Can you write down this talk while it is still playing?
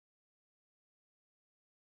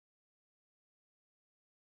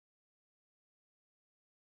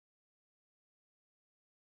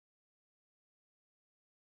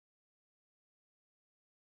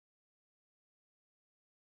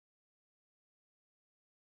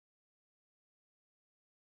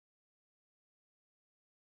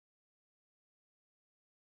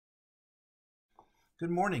Good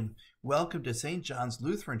morning. Welcome to St. John's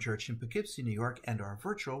Lutheran Church in Poughkeepsie, New York, and our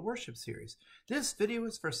virtual worship series. This video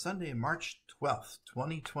is for Sunday, March 12th,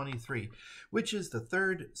 2023, which is the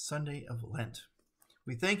third Sunday of Lent.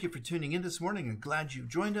 We thank you for tuning in this morning and glad you've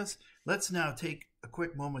joined us. Let's now take a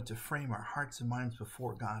quick moment to frame our hearts and minds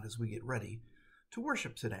before God as we get ready to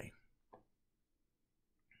worship today.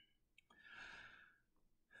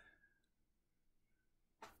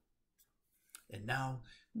 And now,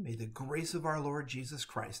 may the grace of our Lord Jesus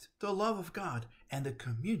Christ, the love of God, and the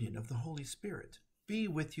communion of the Holy Spirit be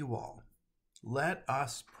with you all. Let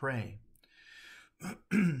us pray.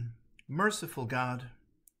 Merciful God,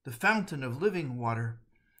 the fountain of living water,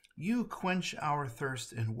 you quench our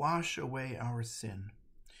thirst and wash away our sin.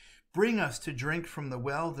 Bring us to drink from the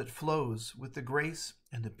well that flows with the grace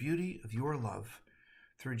and the beauty of your love.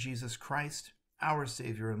 Through Jesus Christ, our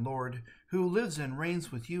Savior and Lord, who lives and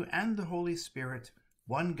reigns with you and the Holy Spirit,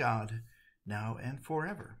 one God, now and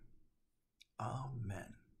forever.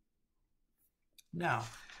 Amen. Now,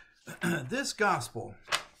 this gospel,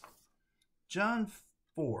 John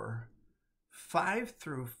 4, 5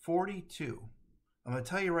 through 42, I'm going to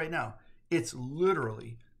tell you right now, it's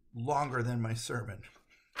literally longer than my sermon.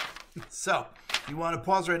 So, if you want to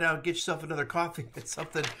pause right now, get yourself another coffee, get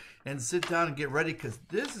something, and sit down and get ready, because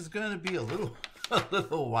this is going to be a little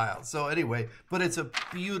while. So anyway, but it's a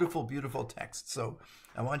beautiful, beautiful text. So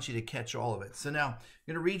I want you to catch all of it. So now I'm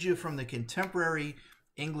going to read you from the Contemporary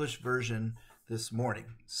English Version this morning.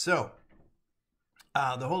 So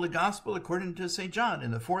the Holy Gospel according to St. John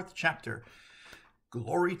in the 4th chapter.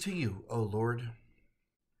 Glory to you, O Lord.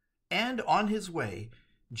 And on his way,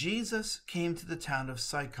 Jesus came to the town of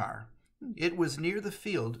Sychar. It was near the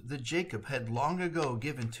field that Jacob had long ago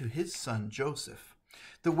given to his son Joseph.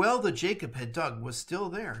 The well that Jacob had dug was still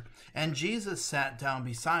there, and Jesus sat down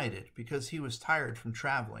beside it because he was tired from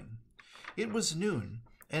traveling. It was noon,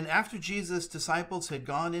 and after Jesus' disciples had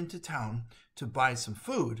gone into town to buy some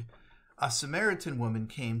food, a Samaritan woman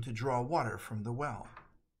came to draw water from the well.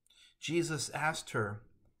 Jesus asked her,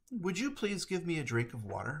 "Would you please give me a drink of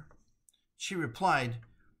water?" She replied,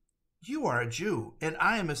 "You are a Jew, and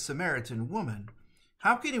I am a Samaritan woman.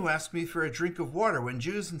 How can you ask me for a drink of water when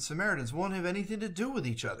Jews and Samaritans won't have anything to do with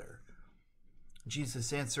each other?"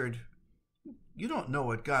 Jesus answered, "You don't know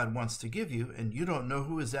what God wants to give you, and you don't know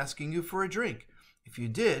who is asking you for a drink. If you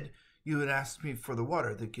did, you would ask me for the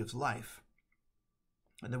water that gives life."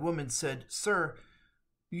 And the woman said, "Sir,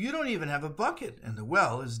 you don't even have a bucket, and the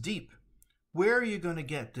well is deep. Where are you going to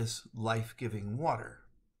get this life-giving water?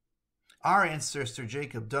 Our ancestor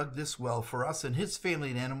Jacob dug this well for us, and his family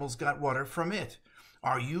and animals got water from it.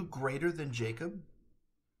 Are you greater than Jacob?"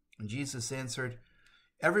 And Jesus answered,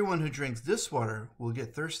 "Everyone who drinks this water will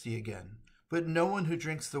get thirsty again, but no one who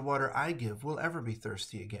drinks the water I give will ever be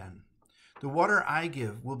thirsty again. The water I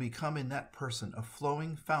give will become in that person a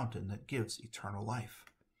flowing fountain that gives eternal life."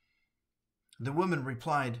 The woman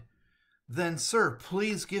replied, "Then, sir,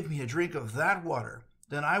 please give me a drink of that water.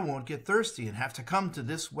 Then I won't get thirsty and have to come to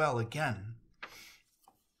this well again."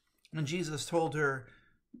 And Jesus told her,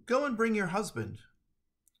 "Go and bring your husband."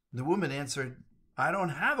 The woman answered, "I don't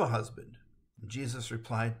have a husband." And Jesus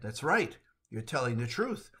replied, "That's right. You're telling the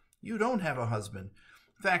truth. You don't have a husband.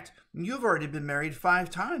 In fact, you've already been married 5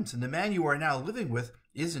 times, and the man you are now living with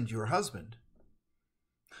isn't your husband."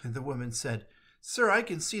 And the woman said, "Sir, I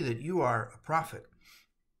can see that you are a prophet.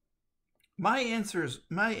 My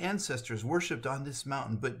ancestors worshipped on this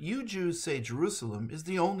mountain, but you Jews say Jerusalem is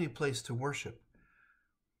the only place to worship."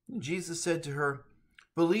 And Jesus said to her,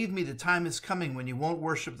 "Believe me, the time is coming when you won't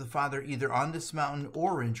worship the Father either on this mountain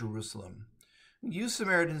or in Jerusalem. You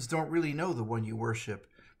Samaritans don't really know the one you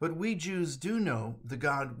worship, but we Jews do know the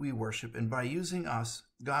God we worship, and by using us,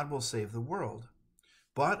 God will save the world.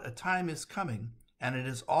 But a time is coming, and it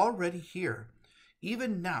is already here.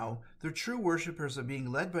 Even now, the true worshipers are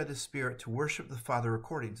being led by the Spirit to worship the Father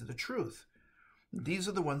according to the truth. These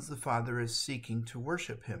are the ones the Father is seeking to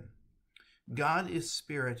worship him. God is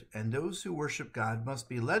Spirit, and those who worship God must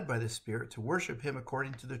be led by the Spirit to worship him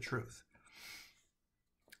according to the truth."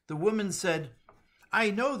 The woman said,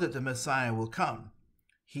 "I know that the Messiah will come.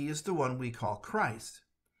 He is the one we call Christ.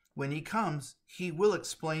 When he comes, he will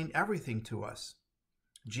explain everything to us."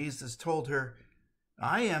 Jesus told her,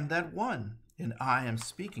 "I am that one, and I am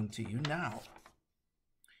speaking to you now."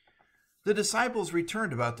 The disciples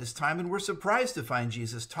returned about this time and were surprised to find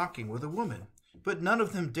Jesus talking with a woman, but none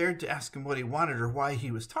of them dared to ask him what he wanted or why he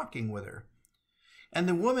was talking with her. And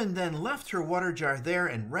the woman then left her water jar there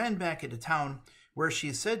and ran back into town, where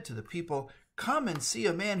she said to the people, "Come and see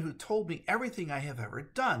a man who told me everything I have ever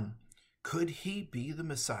done. Could he be the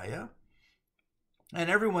Messiah?" and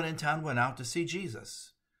everyone in town went out to see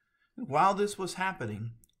Jesus. While this was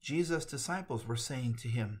happening, Jesus' disciples were saying to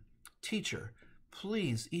him, "Teacher,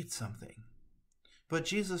 please eat something." But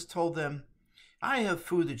Jesus told them, "I have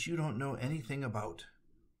food that you don't know anything about."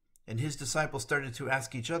 And his disciples started to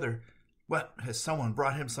ask each other, "What, has someone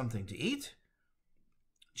brought him something to eat?"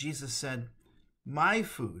 Jesus said, "My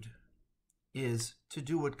food is to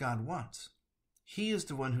do what God wants. He is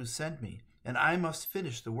the one who sent me, and I must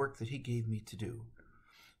finish the work that he gave me to do.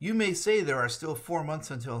 You may say there are still 4 months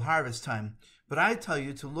until harvest time, but I tell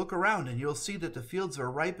you to look around and you'll see that the fields are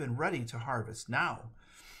ripe and ready to harvest now.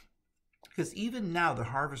 Because even now the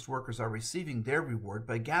harvest workers are receiving their reward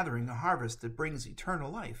by gathering a harvest that brings eternal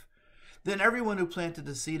life. Then everyone who planted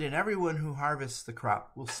the seed and everyone who harvests the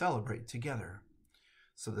crop will celebrate together."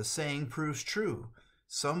 So the saying proves true.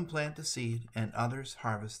 Some plant the seed and others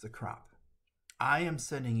harvest the crop. I am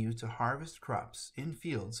sending you to harvest crops in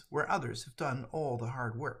fields where others have done all the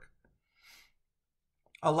hard work.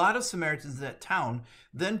 A lot of Samaritans in that town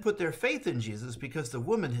then put their faith in Jesus because the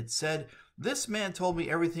woman had said, "This man told me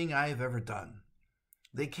everything I have ever done."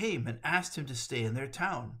 They came and asked him to stay in their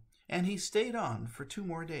town, and he stayed on for 2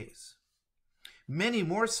 more days. Many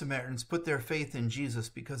more Samaritans put their faith in Jesus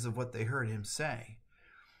because of what they heard him say.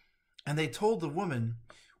 And they told the woman,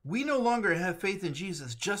 "We no longer have faith in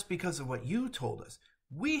Jesus just because of what you told us.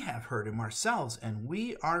 We have heard him ourselves, and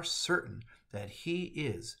we are certain that he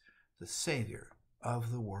is the Savior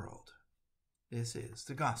of the world." This is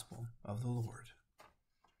the gospel of the Lord.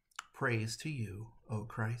 Praise to you, O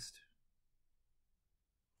Christ.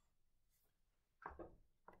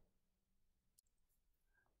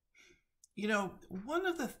 You know, one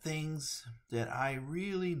of the things that I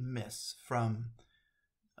really miss from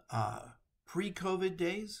pre-COVID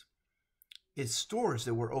days is stores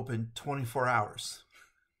that were open 24 hours.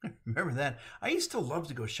 Remember that? I used to love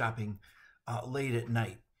to go shopping late at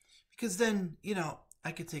night because then, you know,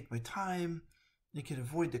 I could take my time, I could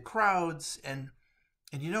avoid the crowds, and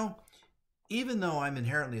you know, even though I'm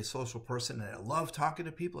inherently a social person and I love talking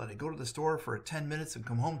to people and I go to the store for 10 minutes and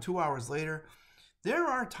come home 2 hours later, there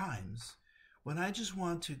are times when I just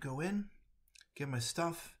want to go in, get my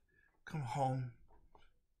stuff, come home,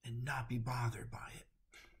 and not be bothered by it,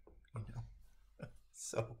 you know.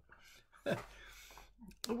 So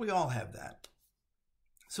we all have that.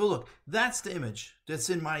 So look, that's the image that's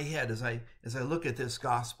in my head as I look at this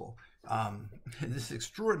gospel, this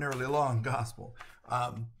extraordinarily long gospel.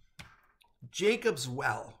 Jacob's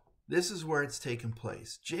well. This is where it's taken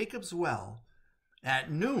place. Jacob's well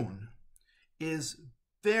at noon is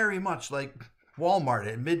very much like Walmart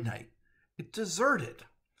at midnight. It's deserted.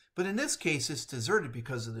 But in this case, it's deserted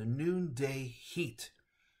because of the noonday heat.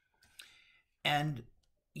 And,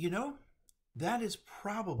 you know, that is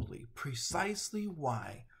probably precisely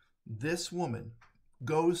why this woman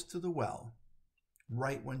goes to the well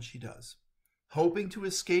right when she does, hoping to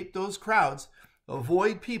escape those crowds,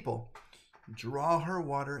 avoid people, draw her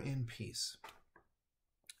water in peace.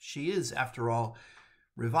 She is, after all,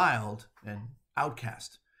 reviled and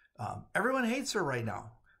outcast. Everyone hates her right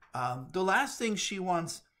now. The last thing she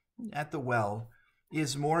wants at the well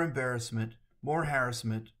is more embarrassment, more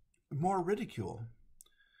harassment, more ridicule.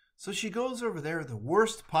 So she goes over there at the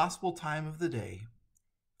worst possible time of the day,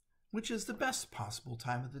 which is the best possible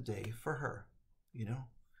time of the day for her. You know,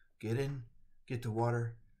 get in, get the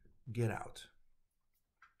water, get out.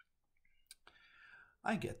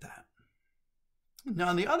 I get that. Now,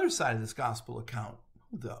 on the other side of this gospel account,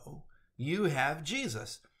 though, you have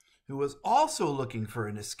Jesus, who was also looking for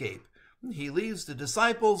an escape. He leaves the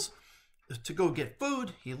disciples to go get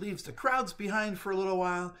food. He leaves the crowds behind for a little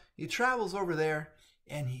while. He travels over there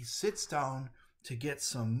and he sits down to get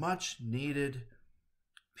some much needed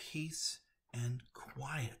peace and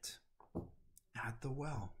quiet at the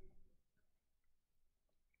well.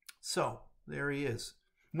 So there he is.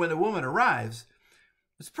 When the woman arrives,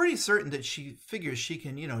 it's pretty certain that she figures she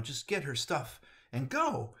can, you know, just get her stuff and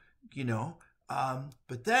go, you know.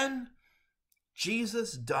 But then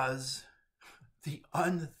Jesus does the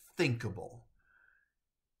unthinkable.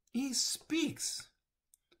 He speaks.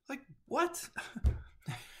 Like, what?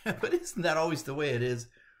 But isn't that always the way it is?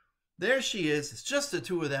 There she is. It's just the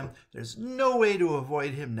two of them. There's no way to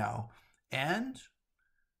avoid him now. And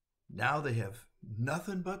now they have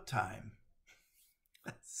nothing but time.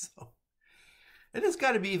 So it has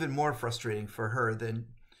got to be even more frustrating for her than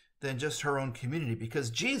just her own community, because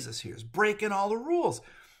Jesus here is breaking all the rules.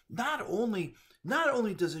 Not only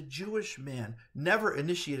does a Jewish man never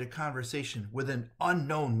initiate a conversation with an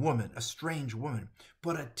unknown woman, a strange woman,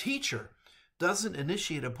 but a teacher doesn't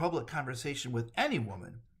initiate a public conversation with any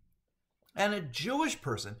woman. And a Jewish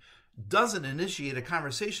person doesn't initiate a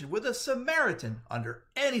conversation with a Samaritan under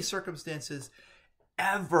any circumstances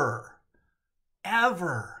ever.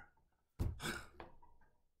 Ever.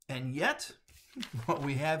 And yet, what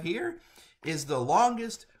we have here is the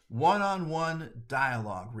longest one-on-one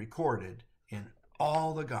dialogue recorded in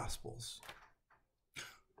all the Gospels.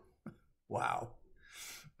 Wow.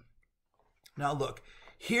 Now look,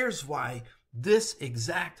 here's why this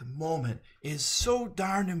exact moment is so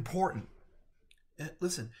darn important.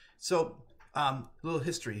 Listen, so a little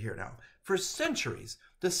history here now. For centuries,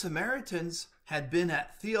 the Samaritans had been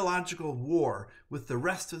at theological war with the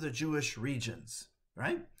rest of the Jewish regions,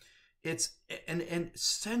 right? It's and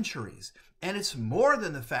centuries. And it's more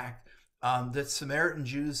than the fact that Samaritan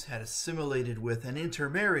Jews had assimilated with and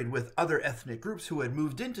intermarried with other ethnic groups who had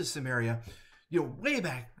moved into Samaria, way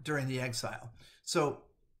back during the exile. So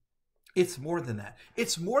it's more than that.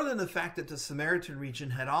 It's more than the fact that the Samaritan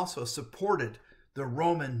region had also supported the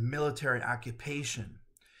Roman military occupation.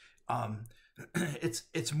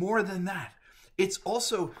 It's more than that. It's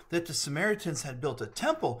also that the Samaritans had built a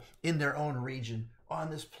temple in their own region on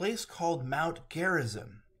this place called Mount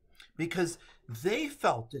Gerizim, because they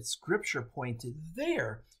felt that Scripture pointed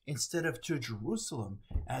there instead of to Jerusalem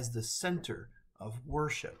as the center of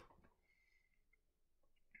worship.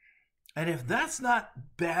 And if that's not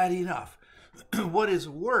bad enough, what is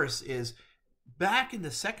worse is back in the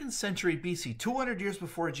 2nd century BC, 200 years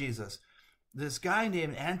before Jesus, this guy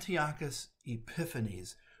named Antiochus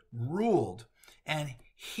Epiphanes ruled, and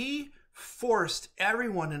he forced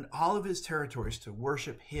everyone in all of his territories to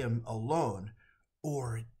worship him alone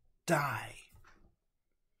or die.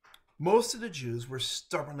 Most of the Jews were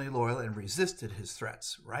stubbornly loyal and resisted his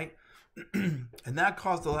threats, right? And that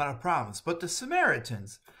caused a lot of problems. But the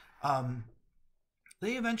Samaritans,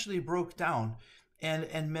 they eventually broke down,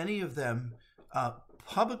 and many of them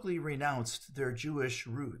publicly renounced their Jewish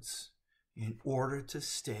roots in order to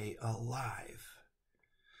stay alive.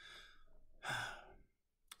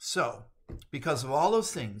 So, because of all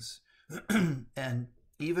those things, and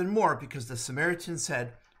even more because the Samaritans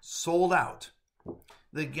had sold out,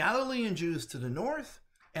 the Galilean Jews to the north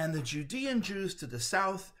and the Judean Jews to the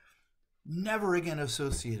south never again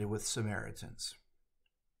associated with Samaritans.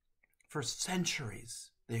 For centuries,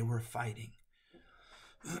 they were fighting.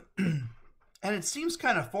 And it seems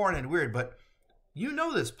kind of foreign and weird, but you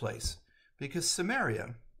know this place because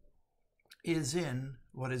Samaria is in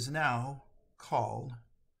what is now called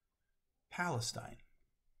Palestine.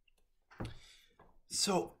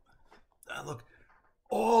 So, look,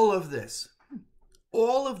 all of this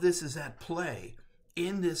is at play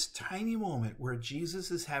in this tiny moment where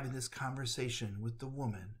Jesus is having this conversation with the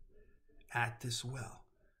woman at this well.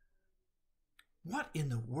 What in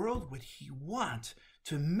the world would he want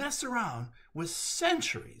to mess around with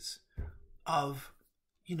centuries of,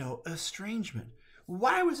 estrangement?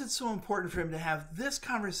 Why was it so important for him to have this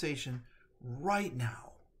conversation right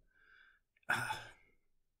now?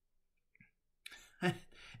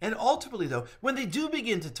 And ultimately, though, when they do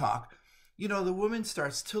begin to talk, the woman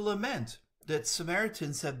starts to lament that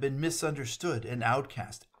Samaritans have been misunderstood and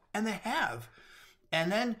outcast. And they have.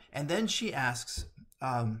 And then she asks,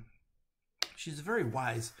 she's a very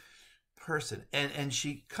wise person, and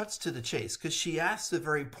she cuts to the chase because she asks a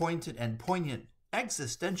very pointed and poignant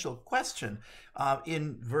existential question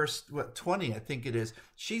in verse 20, I think it is.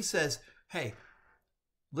 She says, hey,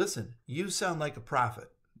 listen, you sound like a prophet.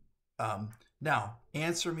 Now,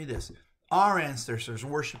 answer me this. Our ancestors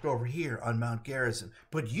worshipped over here on Mount Gerizim,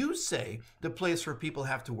 but you say the place where people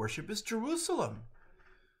have to worship is Jerusalem.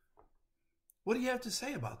 What do you have to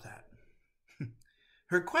say about that?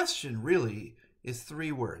 Her question really is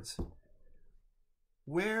 3 words.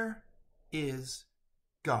 Where is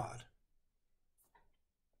God?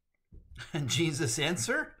 And Jesus'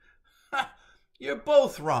 answer? You're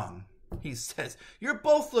both wrong, he says. You're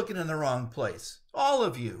both looking in the wrong place. All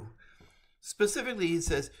of you. Specifically, he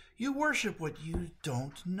says, you worship what you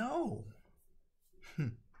don't know.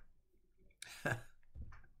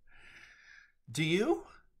 Do you?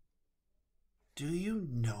 Do you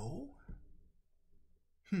know?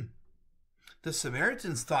 The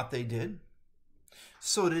Samaritans thought they did.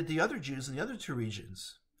 So did the other Jews in the other 2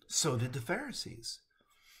 regions. So did the Pharisees.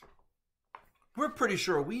 We're pretty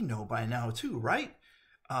sure we know by now too, right?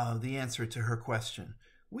 The answer to her question.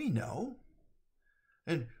 We know.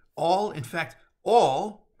 And all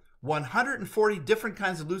 140 different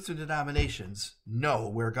kinds of Lutheran denominations know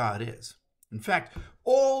where God is. In fact,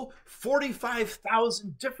 all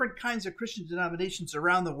 45,000 different kinds of Christian denominations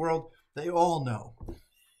around the world, they all know.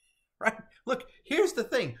 Right? Look, here's the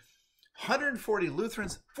thing. 140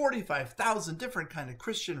 Lutherans, 45,000 different kind of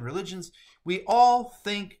Christian religions. We all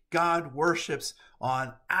think God worships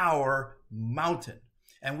on our mountain.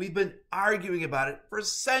 And we've been arguing about it for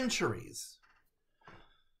centuries.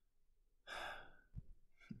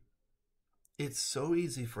 It's so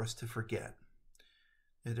easy for us to forget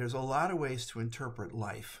that there's a lot of ways to interpret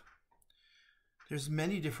life. There's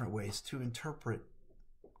many different ways to interpret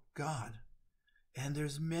God. And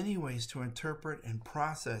there's many ways to interpret and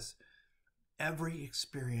process every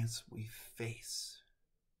experience we face.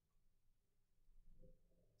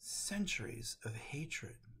 Centuries of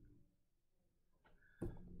hatred.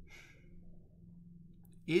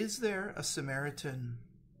 Is there a Samaritan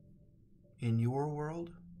in your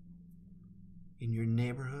world, in your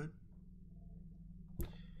neighborhood,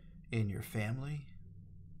 in your family?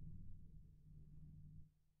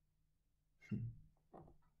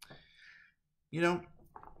 You know,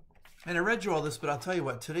 and I read you all this, but I'll tell you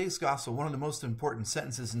what, today's gospel, one of the most important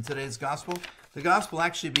sentences in today's gospel, the gospel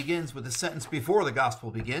actually begins with the sentence before the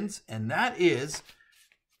gospel begins, and that is,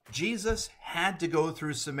 Jesus had to go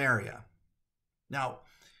through Samaria. Now,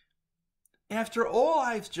 after all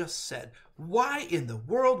I've just said, why in the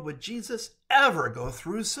world would Jesus ever go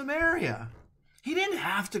through Samaria? He didn't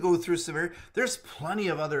have to go through Samaria. There's plenty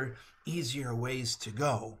of other easier ways to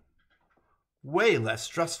go. Way less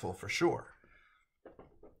stressful for sure.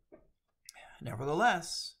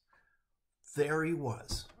 Nevertheless, there he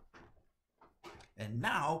was. And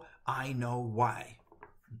now I know why.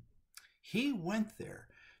 He went there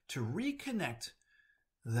to reconnect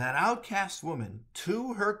that outcast woman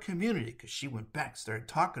to her community, because she went back, started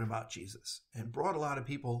talking about Jesus, and brought a lot of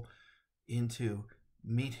people in to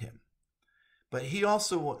meet him. But he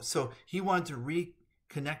also, so he wanted to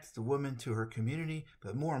reconnect the woman to her community,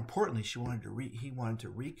 but more importantly, he wanted to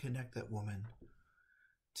reconnect that woman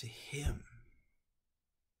to him.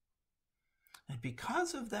 And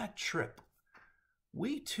because of that trip,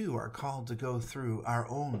 we too are called to go through our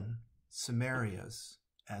own Samarias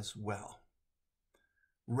as well,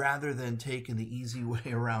 rather than taking the easy way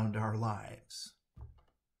around our lives.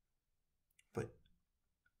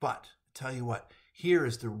 But tell you what, here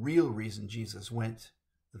is the real reason Jesus went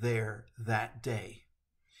there that day.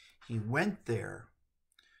 He went there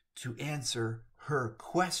to answer her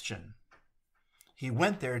question. He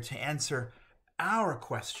went there to answer our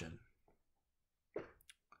question.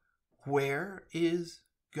 Where is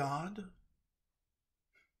God?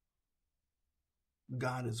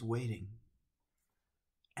 God is waiting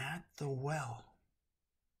at the well,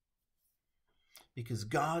 because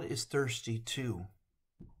God is thirsty too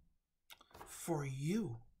for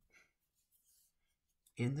you.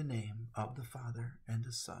 In the name of the Father and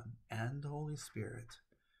the Son and the Holy Spirit.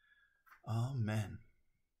 Amen.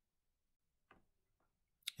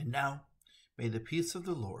 And now, may the peace of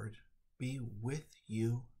the Lord be with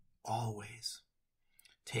you always.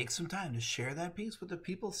 Take some time to share that peace with the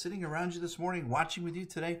people sitting around you this morning, watching with you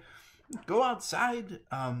today. Go outside,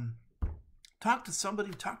 talk to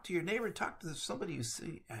somebody, talk to your neighbor, talk to somebody you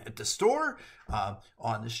see at the store,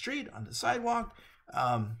 on the street, on the sidewalk.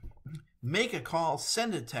 Make a call,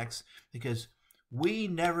 send a text, because we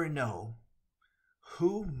never know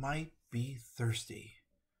who might be thirsty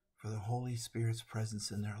for the Holy Spirit's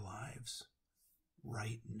presence in their lives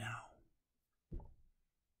right now.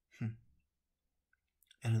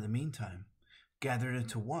 And in the meantime, gathered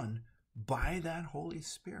into one by that Holy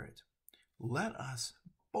Spirit, let us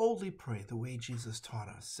boldly pray the way Jesus taught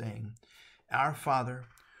us, saying, Our Father,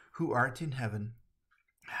 who art in heaven,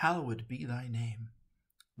 hallowed be thy name.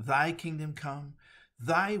 Thy kingdom come,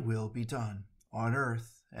 thy will be done, on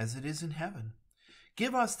earth as it is in heaven.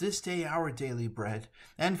 Give us this day our daily bread,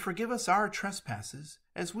 and forgive us our trespasses,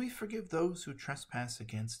 as we forgive those who trespass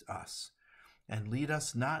against us. And lead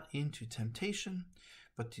us not into temptation,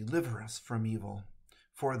 but deliver us from evil.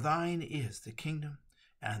 For thine is the kingdom,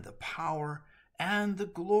 and the power, and the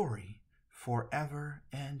glory, forever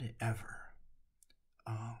and ever.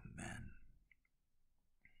 Amen.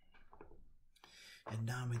 And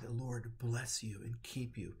now may the Lord bless you and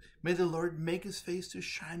keep you. May the Lord make his face to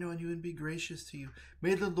shine on you and be gracious to you.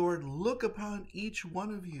 May the Lord look upon each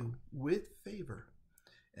one of you with favor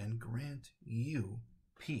and grant you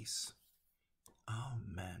peace.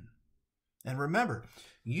 Amen. And remember,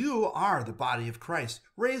 you are the body of Christ,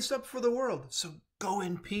 raised up for the world. So go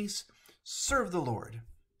in peace, serve the Lord.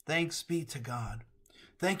 Thanks be to God.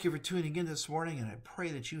 Thank you for tuning in this morning, and I pray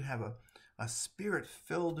that you have a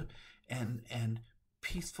spirit-filled and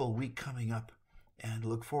peaceful week coming up. And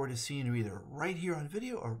look forward to seeing you either right here on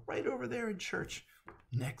video or right over there in church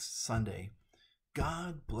next Sunday.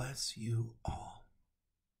 God bless you all.